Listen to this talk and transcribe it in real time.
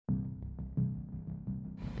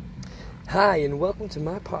Hi, and welcome to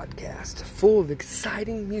my podcast, full of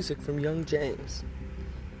exciting music from YngJames.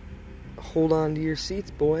 Hold on to your seats,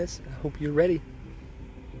 boys. I hope you're ready.